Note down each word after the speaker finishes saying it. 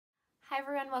Hi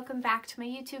everyone, welcome back to my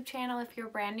YouTube channel. If you're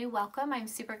brand new, welcome. I'm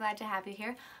super glad to have you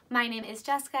here. My name is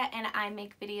Jessica and I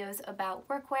make videos about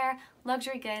workwear,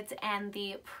 luxury goods, and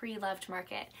the pre-loved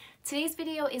market. Today's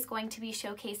video is going to be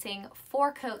showcasing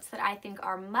 4 coats that I think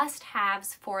are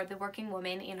must-haves for the working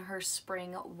woman in her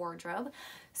spring wardrobe.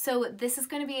 So this is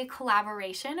going to be a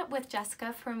collaboration with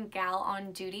Jessica from Gal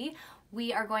on Duty.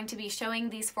 We are going to be showing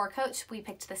these 4 coats. We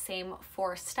picked the same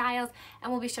 4 styles and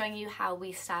we'll be showing you how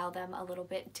we style them a little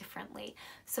bit differently.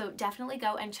 So definitely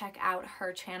go and check out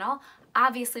her channel.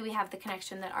 Obviously we have the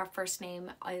connection that our first name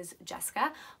is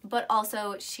Jessica, but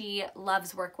also she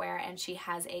loves workwear and she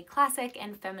has a classic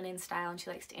and feminine style and she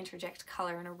likes to interject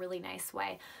color in a really nice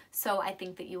way. So I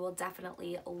think that you will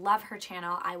definitely love her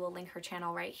channel. I will link her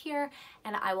channel right here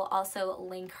and I will also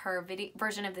link her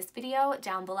version of this video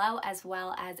down below, as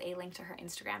well as a link to her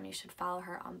Instagram. You should follow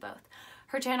her on both.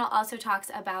 Her channel also talks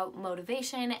about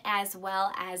motivation as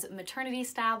well as maternity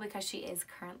style because she is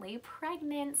currently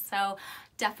pregnant. So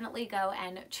definitely go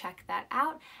and check that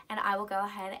out, and I will go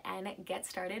ahead and get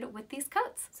started with these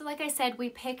coats. So like I said, we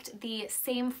picked the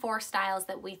same 4 styles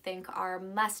that we think are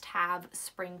must-have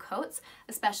spring coats,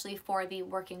 especially for the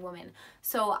working woman.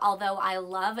 So although I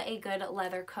love a good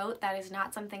leather coat, that is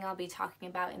not something I'll be talking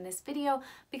about in this video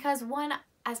because, one,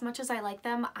 as much as I like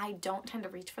them, I don't tend to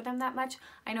reach for them that much.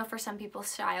 I know for some people's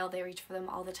style, they reach for them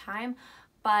all the time,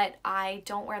 but I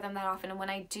don't wear them that often, and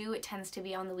when I do, it tends to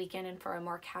be on the weekend and for a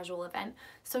more casual event,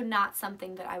 so not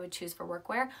something that I would choose for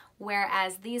workwear,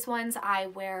 whereas these ones I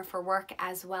wear for work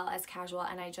as well as casual,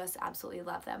 and I just absolutely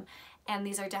love them. And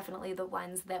these are definitely the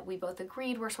ones that we both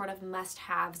agreed were sort of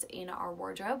must-haves in our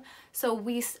wardrobe. So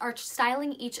we are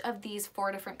styling each of these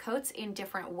 4 different coats in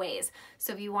different ways.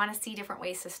 So if you want to see different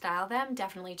ways to style them,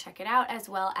 definitely check it out, as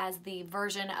well as the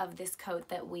version of this coat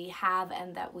that we have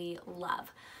and that we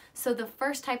love. So the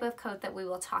first type of coat that we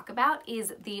will talk about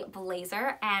is the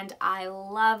blazer, and I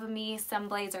love me some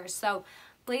blazers. So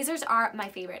blazers are my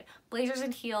favorite. Blazers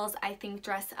and heels, I think,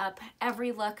 dress up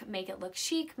every look, make it look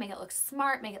chic, make it look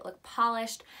smart, make it look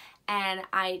polished, and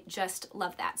I just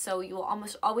love that. So you will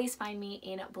almost always find me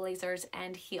in blazers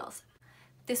and heels.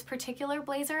 This particular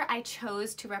blazer I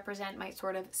chose to represent my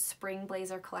sort of spring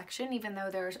blazer collection, even though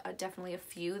there's definitely a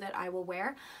few that I will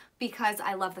wear, because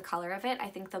I love the color of it. I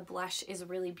think the blush is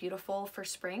really beautiful for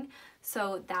spring,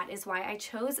 so that is why I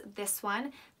chose this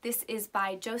one. This is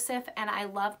by Joseph, and I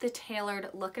love the tailored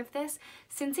look of this.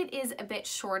 Since it is a bit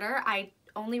shorter, I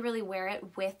only really wear it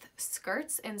with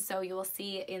skirts, and so you will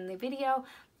see in the video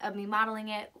of me modeling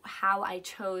it how I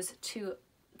chose to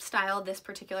style this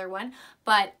particular one,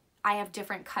 but I have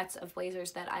different cuts of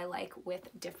blazers that I like with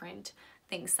different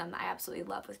things. Some I absolutely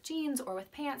love with jeans or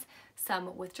with pants,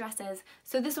 some with dresses.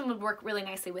 So this one would work really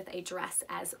nicely with a dress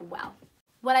as well.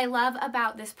 What I love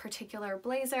about this particular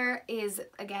blazer is,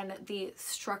 again, the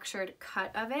structured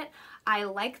cut of it. I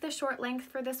like the short length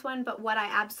for this one, but what I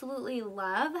absolutely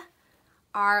love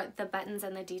are the buttons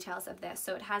and the details of this.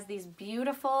 So it has these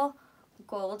beautiful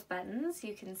gold buttons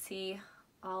you can see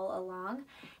all along.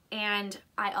 And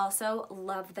I also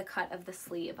love the cut of the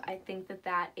sleeve. I think that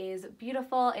that is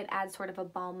beautiful. It adds sort of a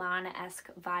Balmain-esque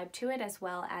vibe to it, as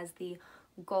well as the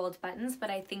gold buttons, but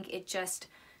I think it just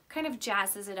kind of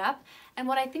jazzes it up. And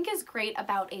what I think is great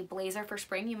about a blazer for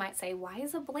spring, you might say, why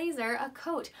is a blazer a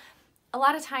coat? A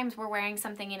lot of times we're wearing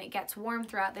something and it gets warm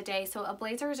throughout the day, so a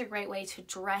blazer is a great way to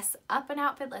dress up an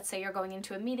outfit. Let's say you're going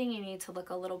into a meeting, you need to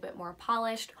look a little bit more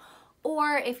polished,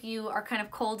 or if you are kind of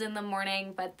cold in the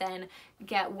morning but then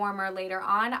get warmer later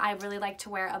on, I really like to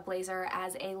wear a blazer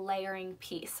as a layering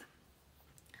piece.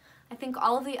 I think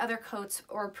all of the other coats,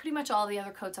 or pretty much all of the other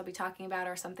coats I'll be talking about,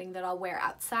 are something that I'll wear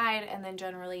outside and then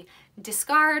generally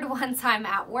discard once I'm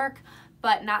at work,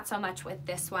 but not so much with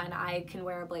this one. I can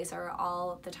wear a blazer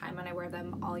all the time and I wear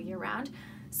them all year round.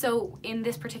 So in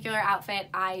this particular outfit,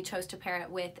 I chose to pair it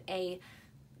with a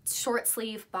short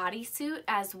sleeve bodysuit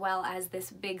as well as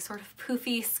this big sort of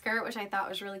poofy skirt, which I thought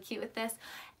was really cute with this.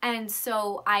 And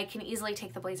so I can easily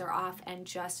take the blazer off and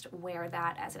just wear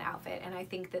that as an outfit. And I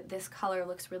think that this color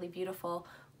looks really beautiful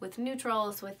with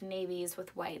neutrals, with navies,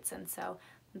 with whites, and so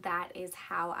that is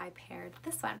how I paired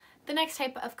this one. The next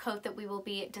type of coat that we will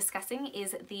be discussing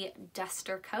is the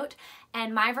duster coat,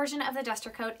 and my version of the duster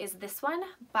coat is this one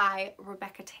by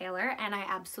Rebecca Taylor, and I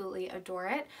absolutely adore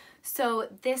it. So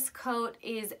this coat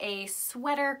is a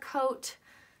sweater coat,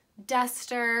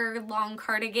 duster, long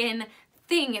cardigan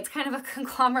thing. It's kind of a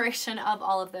conglomeration of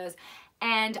all of those.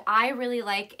 And I really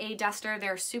like a duster.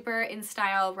 They're super in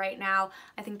style right now.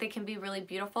 I think they can be really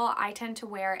beautiful. I tend to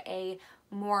wear a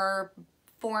more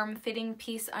form-fitting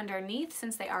piece underneath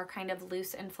since they are kind of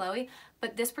loose and flowy,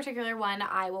 but this particular one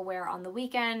I will wear on the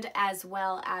weekend as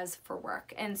well as for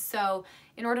work. And so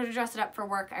in order to dress it up for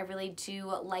work, I really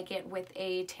do like it with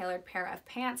a tailored pair of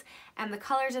pants, and the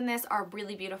colors in this are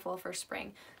really beautiful for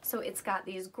spring. So it's got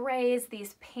these grays,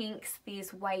 these pinks,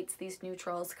 these whites, these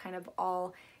neutrals kind of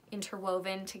all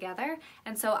interwoven together,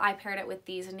 and so I paired it with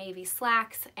these navy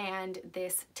slacks and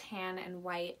this tan and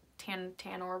white,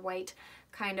 tan or white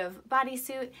kind of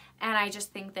bodysuit, and I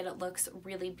just think that it looks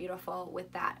really beautiful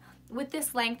with that. With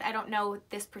this length, I don't know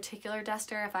this particular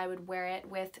duster if I would wear it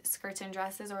with skirts and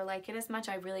dresses or like it as much.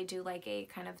 I really do like a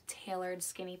kind of tailored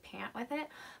skinny pant with it,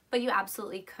 but you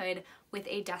absolutely could with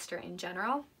a duster in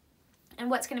general. And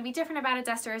what's going to be different about a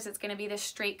duster is it's going to be this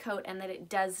straight coat, and that it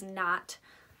does not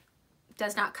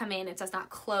come in, it does not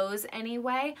close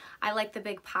anyway. I like the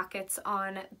big pockets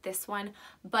on this one,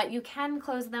 but you can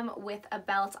close them with a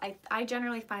belt. I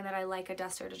generally find that I like a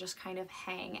duster to just kind of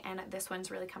hang, and this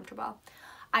one's really comfortable.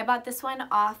 I bought this one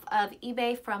off of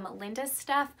eBay from Linda's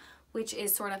Stuff, which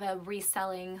is sort of a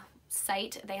reselling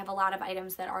site. They have a lot of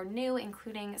items that are new,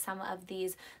 including some of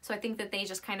these. So I think that they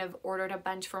just kind of ordered a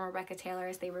bunch from Rebecca Taylor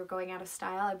as they were going out of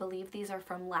style. I believe these are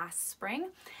from last spring.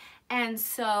 And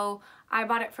so I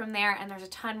bought it from there, and there's a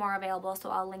ton more available, so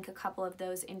I'll link a couple of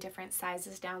those in different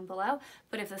sizes down below.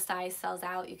 But if the size sells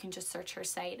out, you can just search her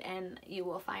site and you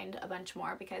will find a bunch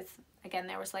more, because again,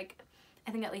 there was like,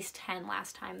 I think at least 10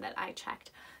 last time that I checked.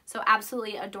 So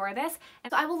absolutely adore this.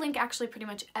 And so I will link actually pretty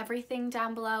much everything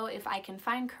down below. If I can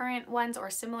find current ones or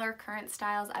similar current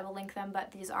styles, I will link them,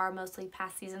 but these are mostly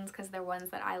past seasons because they're ones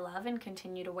that I love and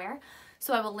continue to wear.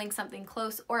 So I will link something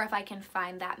close, or if I can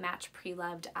find that match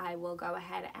pre-loved, I will go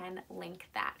ahead and link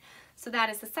that. So that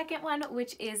is the second one,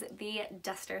 which is the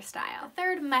duster style. The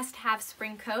third must-have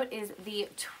spring coat is the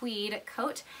tweed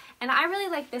coat. And I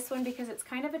really like this one because it's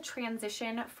kind of a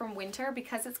transition from winter,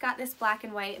 because it's got this black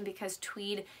and white, and because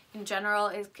tweed in general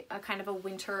is a kind of a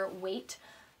winter weight.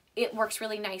 It works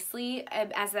really nicely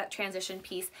as that transition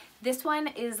piece. This one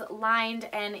is lined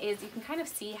and you can kind of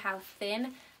see how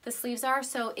thin the sleeves are,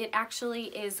 so it actually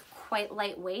is quite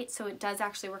lightweight, so it does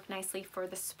actually work nicely for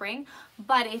the spring,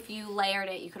 but if you layered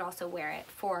it, you could also wear it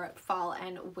for fall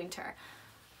and winter.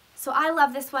 So I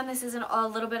love this one. This is a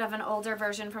little bit of an older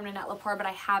version from Nanette Lepore, but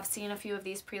I have seen a few of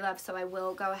these pre-loved, so I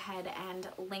will go ahead and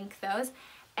link those.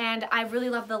 And I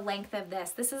really love the length of this.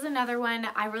 This is another one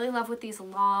I really love with these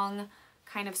long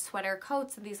kind of sweater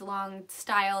coats and these long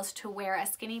styles to wear a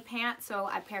skinny pant, so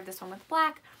I paired this one with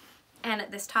black and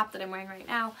this top that I'm wearing right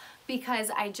now,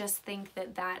 because I just think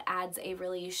that that adds a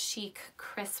really chic,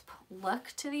 crisp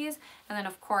look to these. And then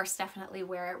of course definitely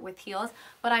wear it with heels,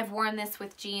 but I've worn this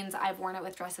with jeans, I've worn it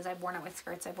with dresses, I've worn it with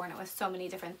skirts, I've worn it with so many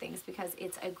different things because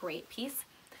it's a great piece.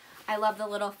 I love the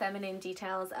little feminine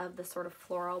details of the sort of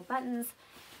floral buttons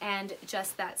and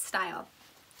just that style.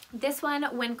 This one,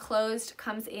 when closed,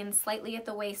 comes in slightly at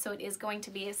the waist, so it is going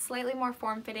to be slightly more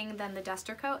form-fitting than the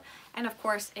duster coat. And of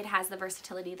course, it has the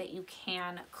versatility that you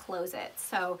can close it.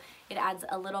 So it adds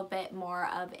a little bit more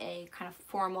of a kind of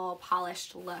formal,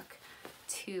 polished look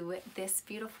to this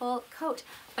beautiful coat.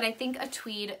 But I think a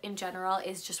tweed in general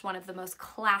is just one of the most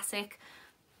classic,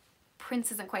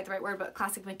 prints isn't quite the right word, but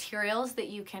classic materials that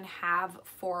you can have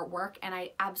for work, and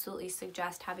I absolutely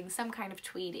suggest having some kind of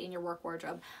tweed in your work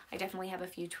wardrobe. I definitely have a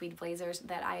few tweed blazers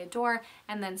that I adore,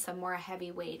 and then some more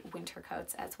heavyweight winter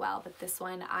coats as well, but this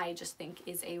one I just think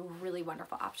is a really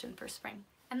wonderful option for spring.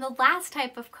 And the last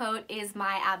type of coat is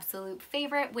my absolute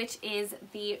favorite, which is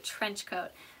the trench coat.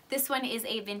 This one is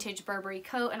a vintage Burberry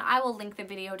coat, and I will link the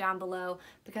video down below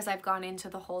because I've gone into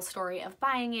the whole story of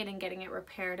buying it and getting it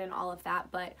repaired and all of that,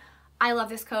 but I love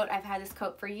this coat. I've had this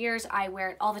coat for years. I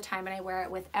wear it all the time, and I wear it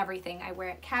with everything. I wear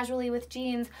it casually with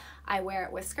jeans, I wear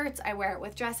it with skirts, I wear it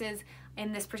with dresses.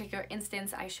 In this particular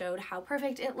instance, I showed how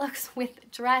perfect it looks with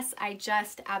dress. I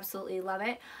just absolutely love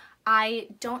it. I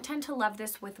don't tend to love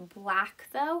this with black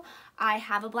though. I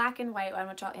have a black and white one,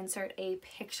 which I'll insert a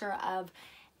picture of,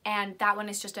 and that one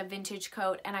is just a vintage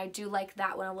coat, and I do like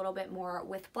that one a little bit more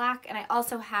with black. And I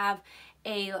also have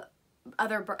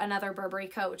another Burberry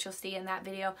coat, which you'll see in that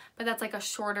video, but that's like a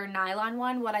shorter nylon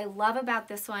one. What I love about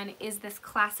this one is this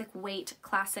classic weight,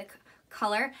 classic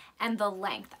color, and the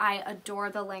length. I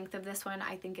adore the length of this one.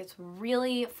 I think it's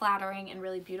really flattering and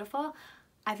really beautiful.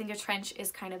 I think a trench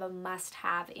is kind of a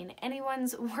must-have in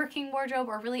anyone's working wardrobe,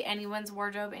 or really anyone's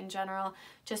wardrobe in general,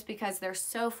 just because they're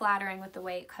so flattering with the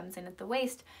way it comes in at the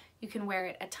waist. You can wear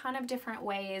it a ton of different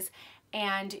ways,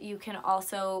 and you can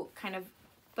also kind of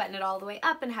button it all the way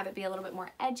up and have it be a little bit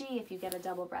more edgy if you get a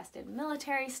double-breasted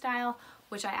military style,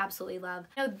 which I absolutely love.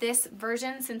 You know, this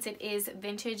version, since it is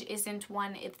vintage, isn't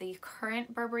one of the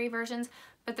current Burberry versions,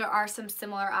 but there are some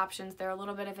similar options. They're a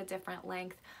little bit of a different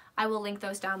length. I will link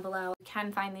those down below. You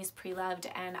can find these pre-loved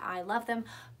and I love them,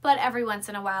 but every once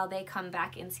in a while they come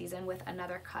back in season with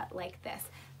another cut like this.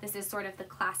 This is sort of the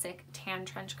classic tan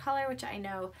trench color, which I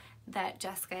know that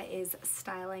Jessica is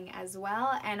styling as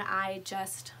well, and I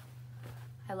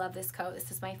love this coat.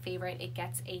 This is my favorite. It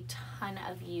gets a ton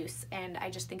of use and I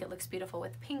just think it looks beautiful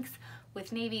with pinks,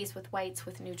 with navies, with whites,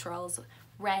 with neutrals,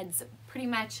 reds, pretty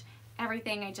much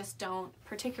everything. I just don't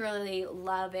particularly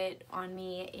love it on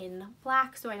me in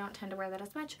black, so I don't tend to wear that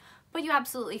as much, but you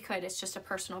absolutely could. It's just a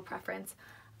personal preference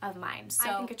of mine. So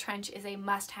I think a trench is a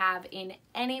must-have in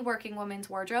any working woman's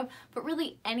wardrobe, but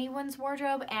really anyone's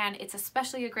wardrobe, and it's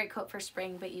especially a great coat for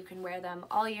spring, but you can wear them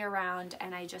all year round,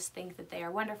 and I just think that they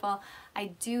are wonderful. I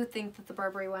do think that the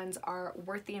Burberry ones are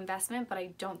worth the investment, but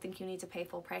I don't think you need to pay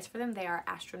full price for them. They are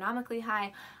astronomically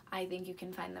high. I think you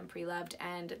can find them pre-loved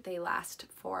and they last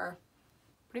for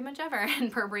pretty much ever,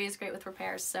 and Burberry is great with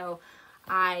repairs, so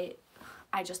I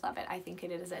just love it. I think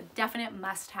it is a definite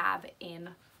must-have in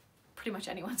pretty much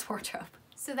anyone's wardrobe.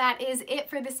 So that is it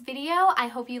for this video. I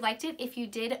hope you liked it. If you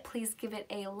did, please give it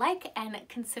a like and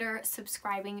consider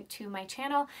subscribing to my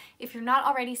channel. If you're not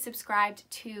already subscribed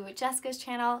to Jessica's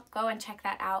channel, go and check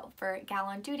that out for Gal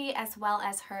on Duty as well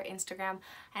as her Instagram,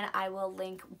 and I will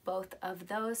link both of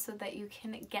those so that you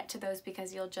can get to those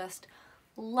because you'll just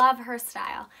love her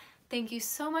style. Thank you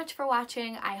so much for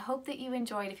watching. I hope that you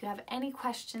enjoyed. If you have any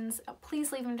questions,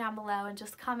 please leave them down below and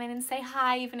just comment and say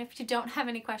hi, even if you don't have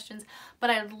any questions. But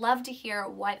I'd love to hear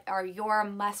what are your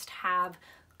must-have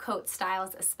coat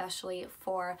styles, especially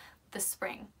for the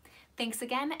spring. Thanks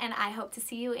again, and I hope to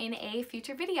see you in a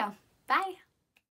future video. Bye!